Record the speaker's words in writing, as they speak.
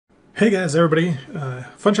Hey guys, everybody.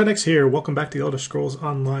 FunShineX here. Welcome back to the Elder Scrolls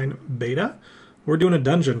Online Beta. We're doing a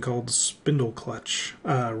dungeon called Spindleclutch.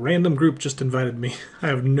 Random group just invited me. I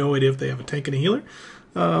have no idea if they have a tank and a healer,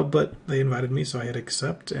 but they invited me, so I hit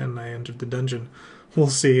accept, and I entered the dungeon. We'll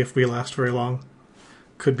see if we last very long.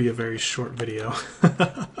 Could be a very short video.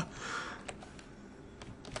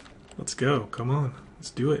 Let's go. Come on. Let's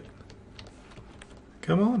do it.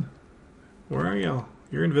 Come on. Where are y'all?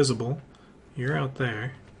 You're invisible. You're out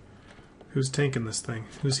there. Who's tanking this thing?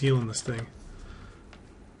 Who's healing this thing?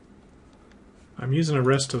 I'm using a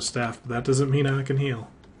resto staff, but that doesn't mean I can heal.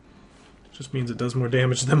 It just means it does more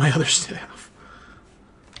damage than my other staff.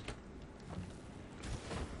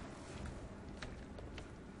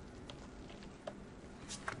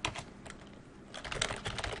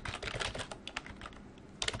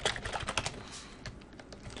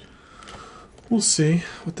 We'll see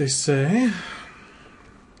what they say.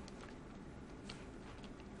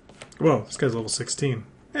 Whoa, this guy's level 16.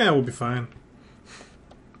 Yeah, we'll be fine.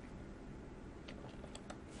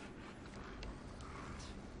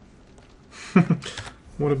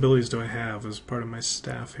 What abilities do I have as part of my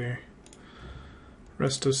staff here?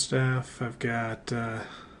 Resto staff, I've got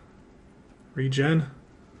regen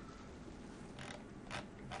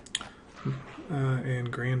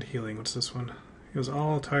and grand healing. What's this one? Heals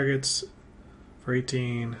all targets for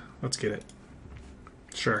 18. Let's get it.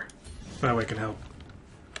 Sure. That way I can help.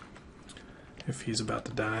 If he's about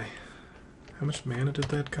to die. How much mana did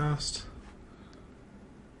that cost?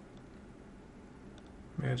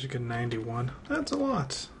 Magic at 91. That's a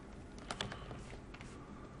lot.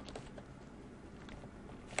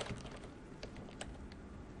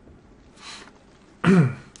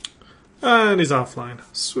 And he's offline.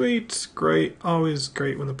 Sweet. Great. Always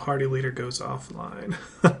great when the party leader goes offline.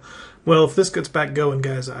 Well, if this gets back going,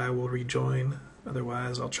 guys, I will rejoin.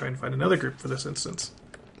 Otherwise, I'll try and find another group for this instance.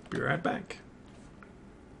 Be right back.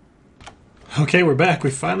 Okay, we're back.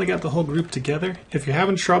 We finally got the whole group together. If you're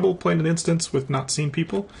having trouble playing an instance with not seeing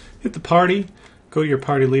people, hit the party, go to your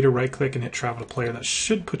party leader, right-click, and hit travel to player. That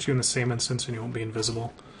should put you in the same instance and you won't be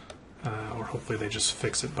invisible. Or hopefully they just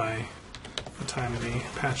fix it by the time the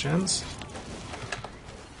patch ends.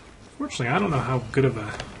 Fortunately, I don't know how good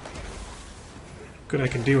I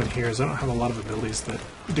can do in here, as I don't have a lot of abilities that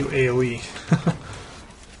do AoE.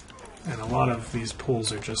 And a lot of these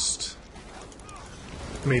pulls are just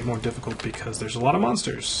made more difficult because there's a lot of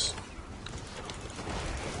monsters.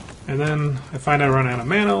 And then I find I run out of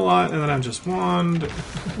mana a lot, and then I'm just wand.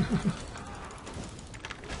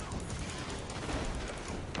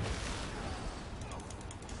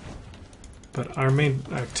 But our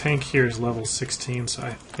tank here is level 16, so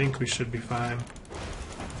I think we should be fine.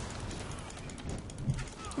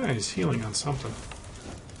 Yeah, he's healing on something.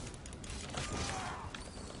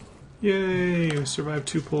 Yay! We survived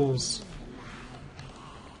 2 pulls.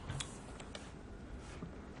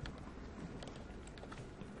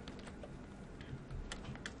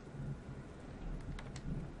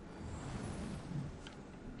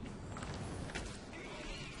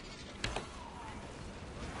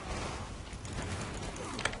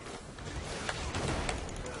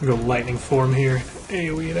 Go lightning form here.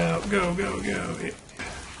 AoE it out. Go, go, go. Yeah.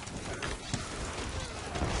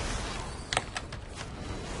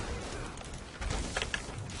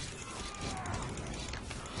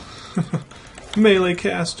 Melee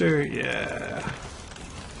caster, yeah.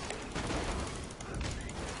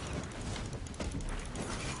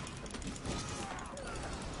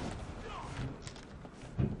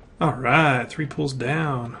 Alright, 3 pulls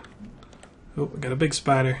down. Oh, I got a big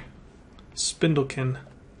spider. Spindlekin.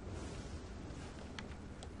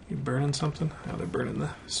 You burning something? Oh, they're burning the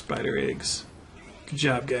spider eggs. Good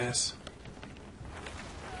job, guys.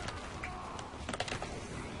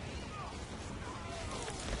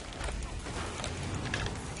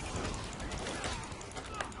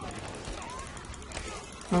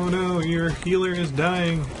 Oh no, your healer is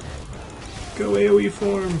dying. Go AoE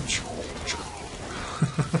form.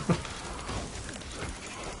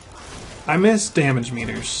 I miss damage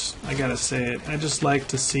meters, I gotta say it. I just like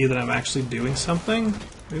to see that I'm actually doing something.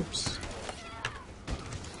 Oops.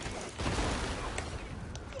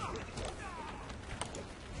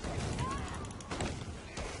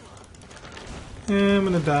 Yeah, I'm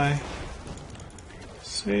gonna die.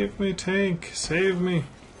 Save me, tank. Save me.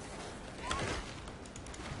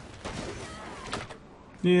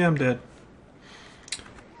 Yeah, I'm dead.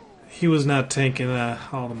 He was not tanking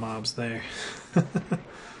all the mobs there.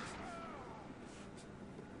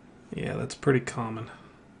 Yeah, that's pretty common.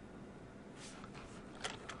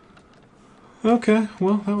 Okay,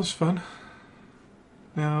 well, that was fun.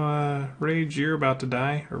 Now, Rage, you're about to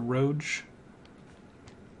die, or Roge.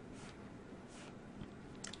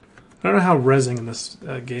 I don't know how rezzing in this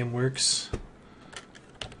game works.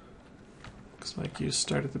 Looks like you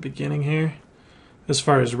start at the beginning here. As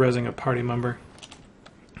far as rezzing a party member,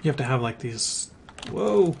 you have to have like these...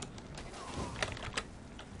 Whoa!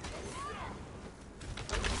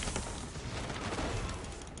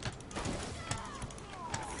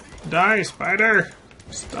 Die, spider!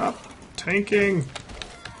 Stop tanking!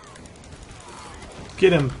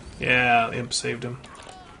 Get him! Yeah, Imp saved him.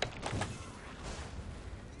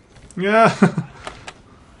 Yeah!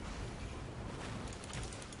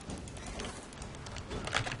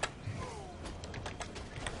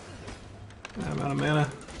 I'm out of mana.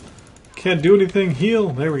 Can't do anything. Heal!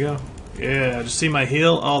 There we go. Yeah, just see my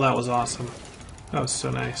heal? Oh, that was awesome. That was so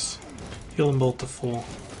nice. Heal them both to full.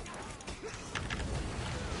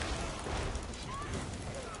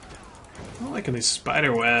 I'm not liking these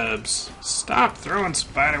spider webs. Stop throwing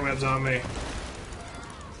spider webs on me.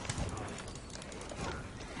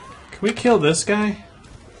 Can we kill this guy?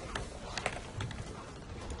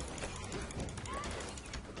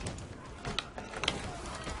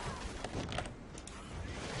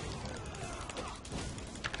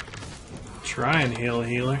 Try and heal a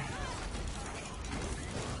healer.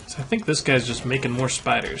 So I think this guy's just making more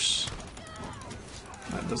spiders.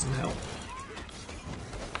 That doesn't help.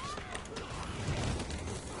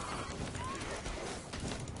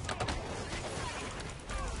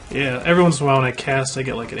 Yeah, every once in a while when I cast, I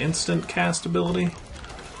get like an instant cast ability.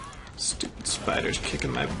 Stupid spiders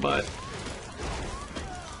kicking my butt.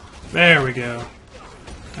 There we go.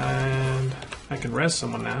 And I can res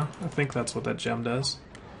someone now. I think that's what that gem does.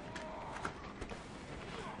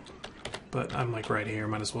 But I'm like right here,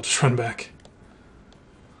 might as well just run back.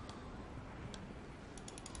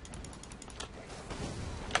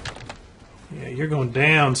 Yeah, you're going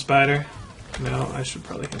down, spider. No, I should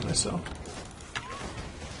probably hit myself.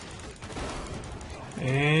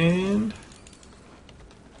 And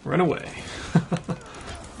run away.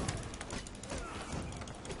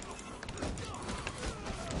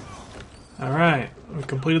 Alright, we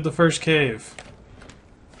completed the first cave.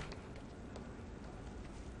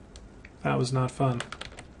 That was not fun.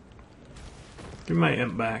 Give my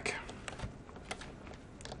imp back.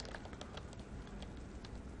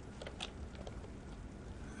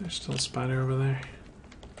 There's still a spider over there.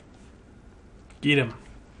 Get him.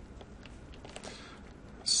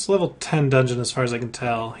 This is level 10 dungeon as far as I can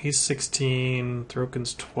tell. He's 16,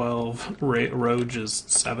 Throkin's 12, Roge is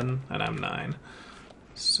 7, and I'm 9.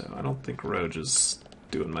 So I don't think Roge is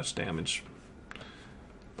doing much damage.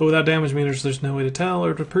 But without damage meters, there's no way to tell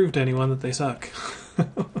or to prove to anyone that they suck.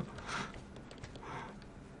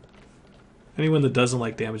 Anyone that doesn't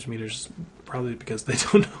like damage meters, probably because they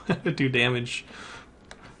don't know how to do damage.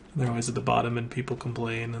 They're always at the bottom and people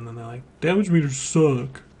complain, and then they're like, damage meters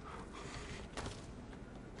suck.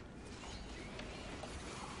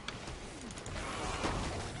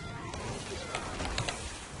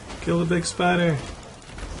 Kill the big spider.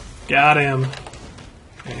 Got him.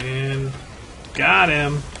 And got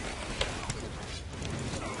him.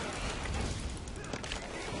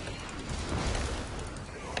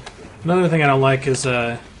 Another thing I don't like is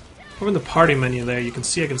over in the party menu there, you can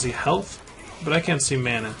see I can see health, but I can't see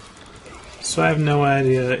mana. So I have no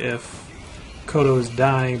idea if Kodo is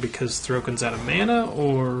dying because Throkin's out of mana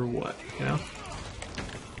or what, you know?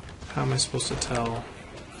 How am I supposed to tell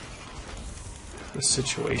the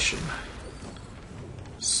situation?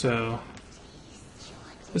 So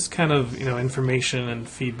this kind of, you know, information and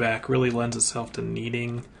feedback really lends itself to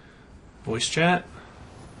needing voice chat.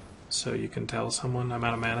 So you can tell someone I'm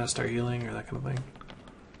out of mana, start healing, or that kind of thing.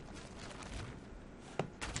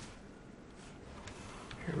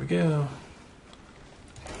 Here we go.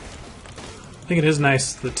 I think it is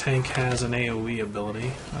nice the tank has an AoE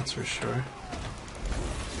ability, that's for sure.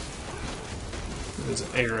 There's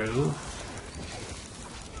an arrow.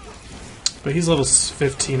 But he's level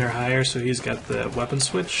 15 or higher, so he's got the weapon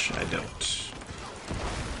switch. I don't.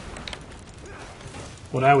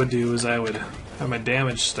 What I would do is I would have my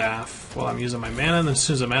damage staff while I'm using my mana, and then as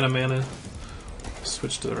soon as I'm out of mana,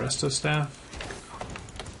 switch to the rest of staff.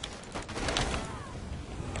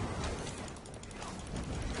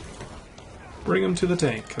 Bring him to the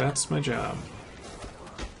tank. That's my job.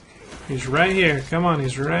 He's right here. Come on,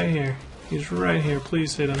 he's right here. He's right here.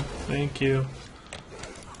 Please hit him. Thank you.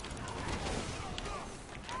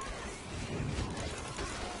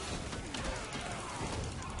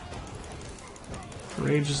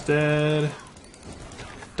 Rage is dead.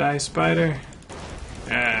 Die, spider.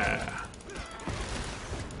 Ah.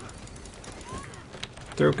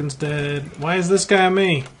 Throkin's dead. Why is this guy on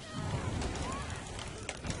me?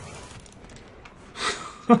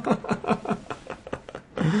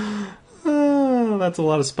 that's a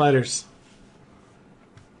lot of spiders.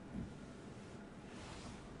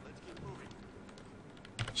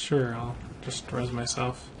 Sure, I'll just res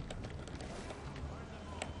myself.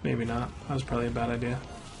 Maybe not. That was probably a bad idea.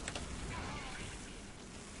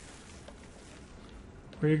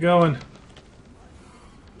 Where you going?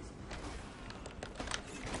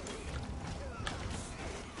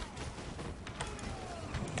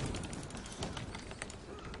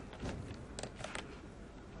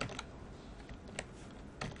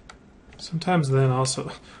 Sometimes then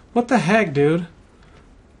also... What the heck, dude?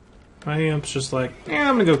 My imp's just like, yeah,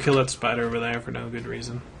 I'm gonna go kill that spider over there for no good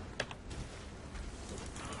reason.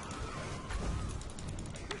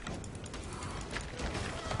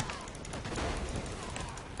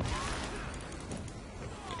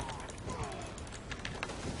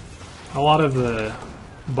 A lot of the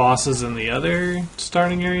bosses in the other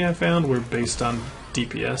starting area I found were based on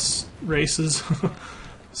DPS races,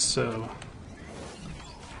 so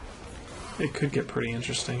it could get pretty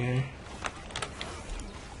interesting here.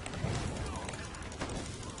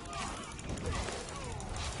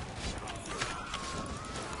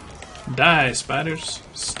 Die, spiders.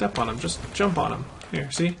 Step on them, just jump on them.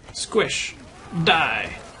 Here, see? Squish.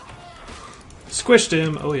 Die. Squished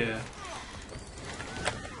him, oh yeah.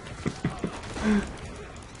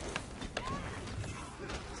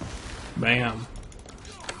 Bam.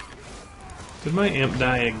 Did my imp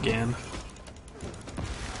die again?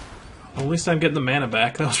 Well, at least I'm getting the mana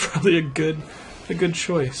back. That was probably a good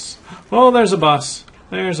choice. Oh, there's a boss.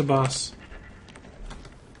 There's a boss.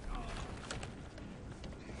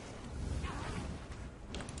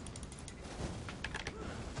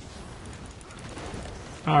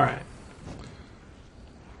 Alright.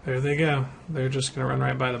 There they go. They're just gonna run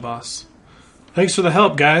right by the boss. Thanks for the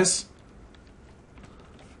help, guys.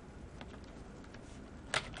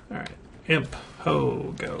 Alright. Imp.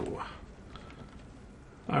 Ho, go.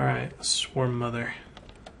 Alright. Swarm Mother.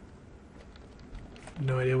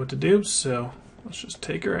 No idea what to do, so let's just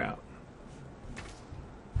take her out.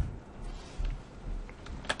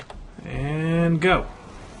 And go.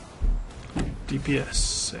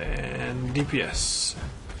 DPS. And DPS.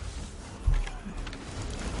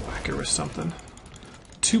 Whack her with something.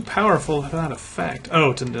 Too powerful for that effect.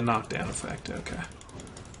 Oh, it's a knockdown effect. Okay.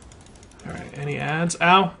 Alright, any ads?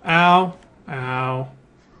 Ow! Ow! Ow.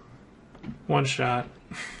 One shot.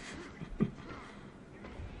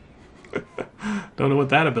 Don't know what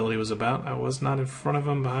that ability was about. I was not in front of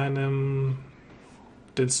him, behind him.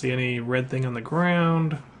 Didn't see any red thing on the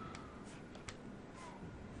ground.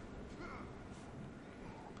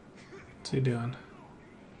 What's he doing?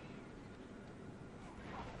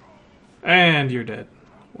 And you're dead.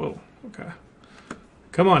 Whoa, okay.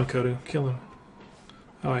 Come on, Kodu, kill him.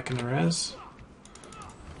 Oh, I can res.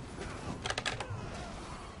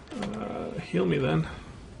 Heal me then.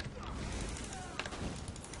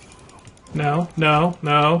 No, no,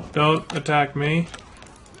 no, don't attack me.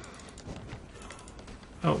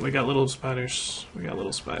 Oh, we got little spiders. We got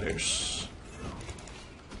little spiders.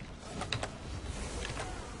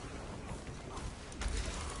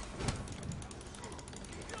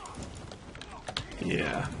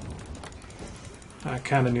 Yeah. I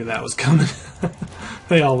kind of knew that was coming.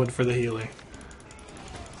 They all went for the healing.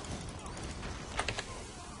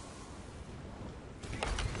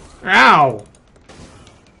 Ow!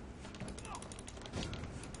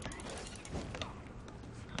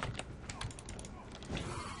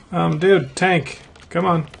 Dude, tank. Come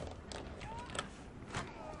on.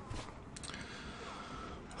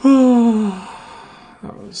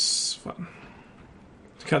 That was fun.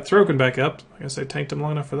 Got Throken back up. I guess I tanked him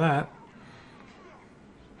long enough for that.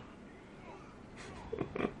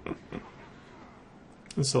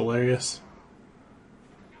 It's hilarious.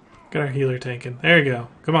 Got our healer tanking. There you go.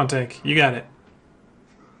 Come on, tank. You got it.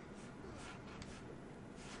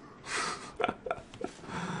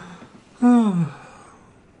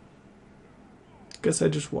 Guess I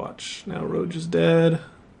just watch. Now Roach is dead.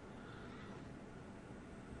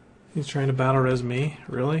 He's trying to battle res me.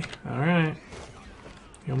 Really? Alright.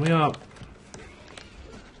 Heal me up.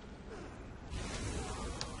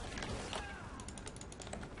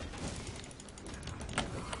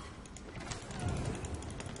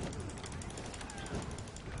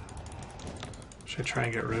 Should I try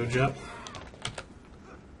and get Roach up?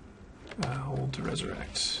 Hold to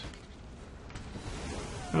resurrect.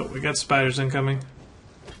 Oh, we got spiders incoming.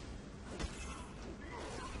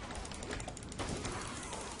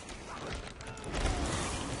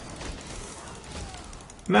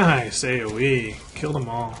 Nice AoE. Killed them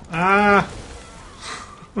all. Ah!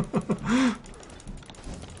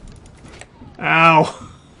 Ow!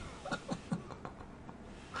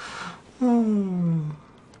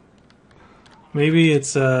 Maybe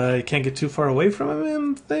it's you can't get too far away from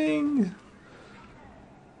him thing.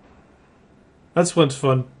 That's what's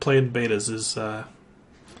fun playing betas is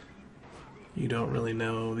you don't really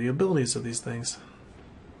know the abilities of these things.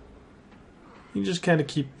 You just kind of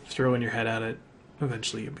keep throwing your head at it.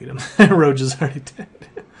 Eventually you beat him. Roach is already dead.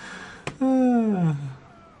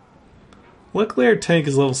 Luckily our tank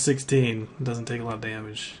is level 16. It doesn't take a lot of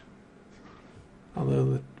damage. Although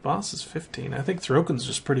the boss is 15. I think Throken's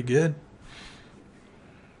just pretty good.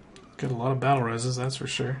 Got a lot of battle reses, that's for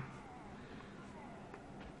sure.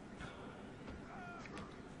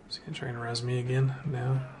 Is he gonna try and res me again?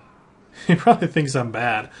 No. He probably thinks I'm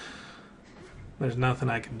bad. There's nothing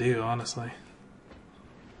I can do, honestly.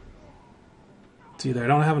 It's either I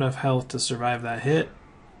don't have enough health to survive that hit,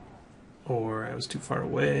 or I was too far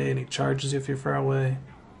away and he charges you if you're far away.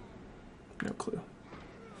 No clue.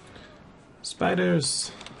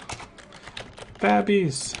 Spiders.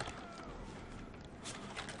 Babbies.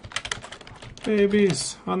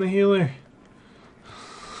 Babies on the healer.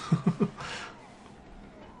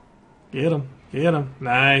 Get him. Get him.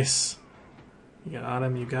 Nice. You got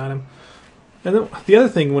him. You got him. And then the other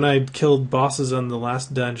thing, when I killed bosses on the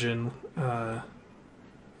last dungeon, on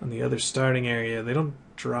the other starting area, they don't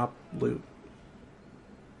drop loot.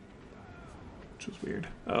 Which was weird.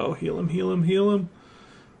 Oh, heal him, heal him, heal him.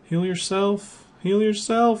 Heal yourself. Heal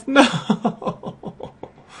yourself. No!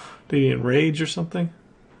 Did he enrage or something?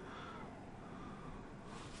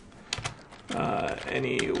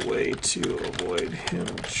 Any way to avoid him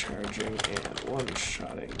charging and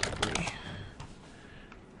one-shotting me.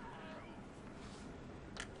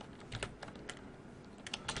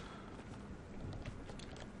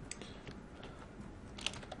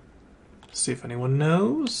 See if anyone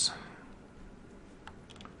knows.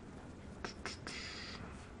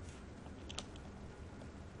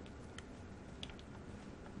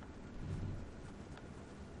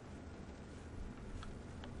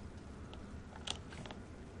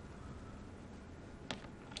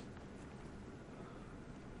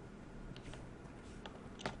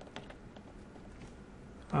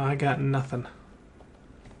 I got nothing.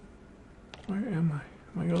 Where am I?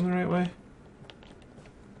 Am I going the right way?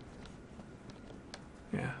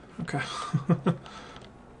 Yeah, okay.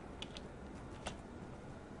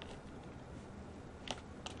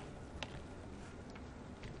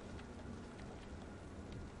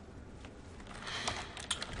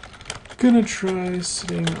 Gonna try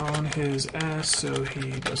sitting on his ass so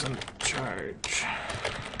he doesn't charge.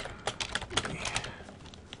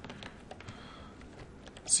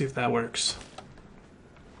 See if that works.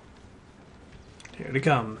 Here he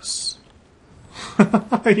comes.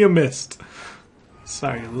 You missed.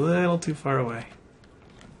 Sorry, a little too far away.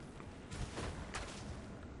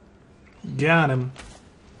 Got him.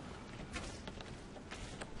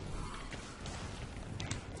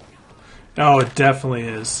 Oh, it definitely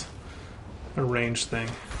is a range thing.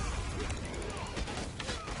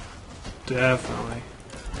 Definitely.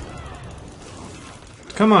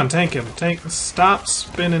 Come on, tank him. Stop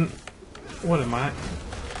spinning. What am I?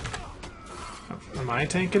 Am I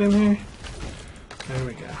tanking him here? There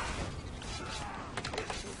we go.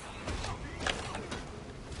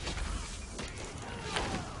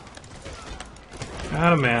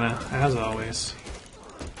 Out of mana, as always.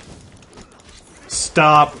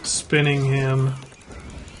 Stop spinning him.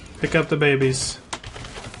 Pick up the babies.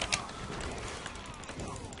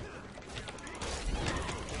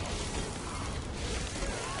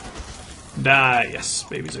 Die. Yes,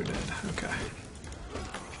 babies are dead. Okay.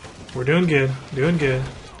 We're doing good. Doing good.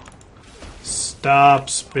 Stop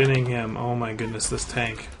spinning him. Oh my goodness, this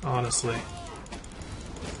tank. Honestly.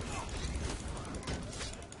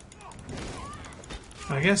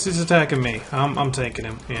 I guess he's attacking me. I'm taking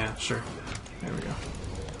him. Yeah, sure. There we go.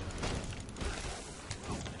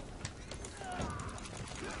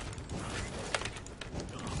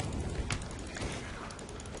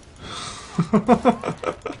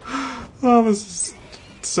 Oh, this is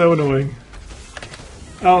so annoying.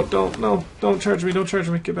 Oh, don't charge me, don't charge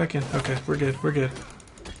me. Get back in. Okay, we're good, we're good.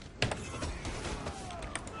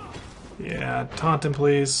 Yeah, taunt him,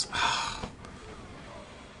 please. I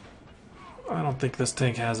don't think this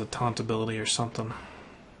tank has a taunt ability or something.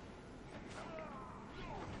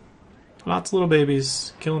 Lots of little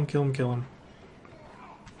babies. Kill him, kill him, kill him.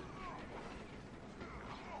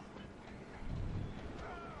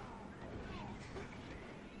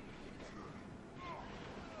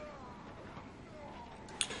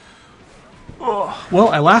 Oh, well,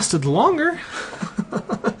 I lasted longer.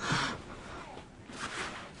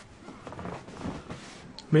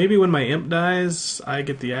 Maybe when my imp dies, I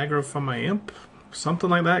get the aggro from my imp.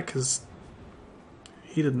 Something like that, because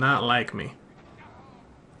he did not like me.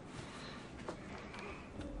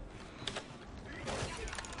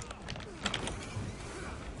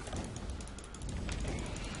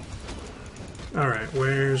 Alright,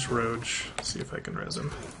 where's Roach? Let's see if I can res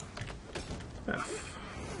him. F.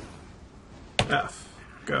 F.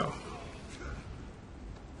 Go.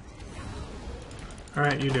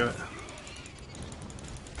 Alright, you do it.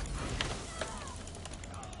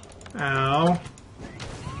 Ow.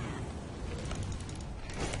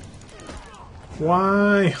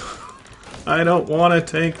 Why? I don't want to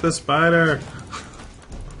take the spider.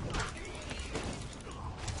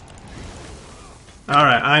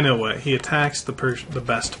 Alright, I know what. He attacks the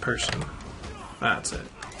best person. That's it.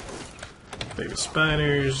 Baby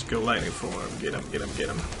spiders, go lightning form. Get him, get him, get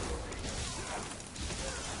him.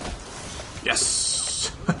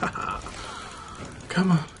 Yes!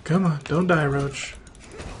 Come on, come on. Don't die, Roach.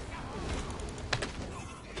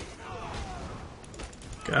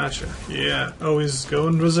 Gotcha. Yeah. Oh, he's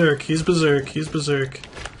going berserk. He's berserk. He's berserk.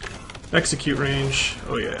 Execute range.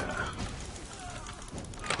 Oh, yeah.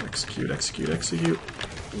 Execute, execute, execute.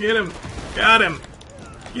 Get him! Got him!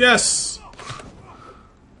 Yes!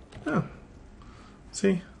 Oh.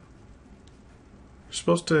 See? You're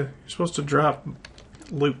supposed to drop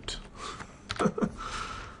loot.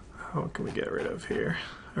 What can we get rid of here?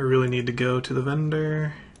 I really need to go to the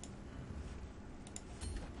vendor.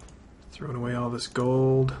 Throwing away all this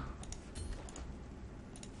gold.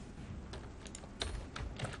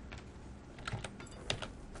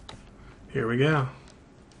 Here we go.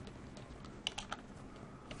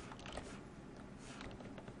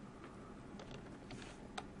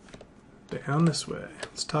 Down this way.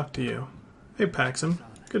 Let's talk to you. Hey, Paxum.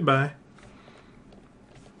 Goodbye.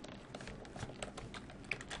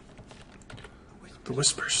 The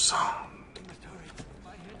Whisper Song.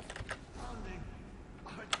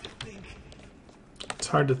 It's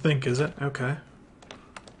hard to think, is it? Okay.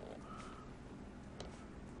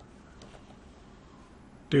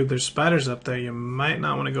 Dude, there's spiders up there. You might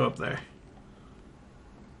not want to go up there.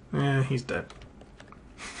 Eh, he's dead.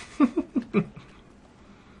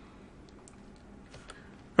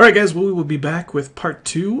 Alright guys, we will be back with part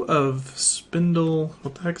 2 of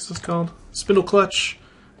what the heck is this called? Spindleclutch.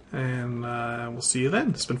 And we'll see you then.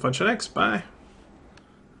 It's been FunShotX. Bye.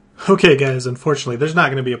 Okay guys, unfortunately there's not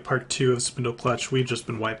going to be a part 2 of Spindleclutch. We've just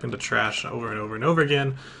been wiping the trash over and over and over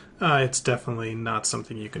again. It's definitely not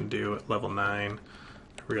something you can do at level 9,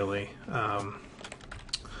 really.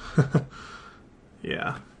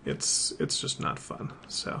 Yeah, it's just not fun.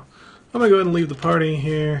 So I'm going to go ahead and leave the party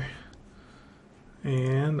here.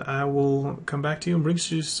 And I will come back to you and bring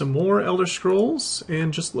you some more Elder Scrolls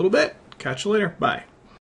in just a little bit. Catch you later. Bye.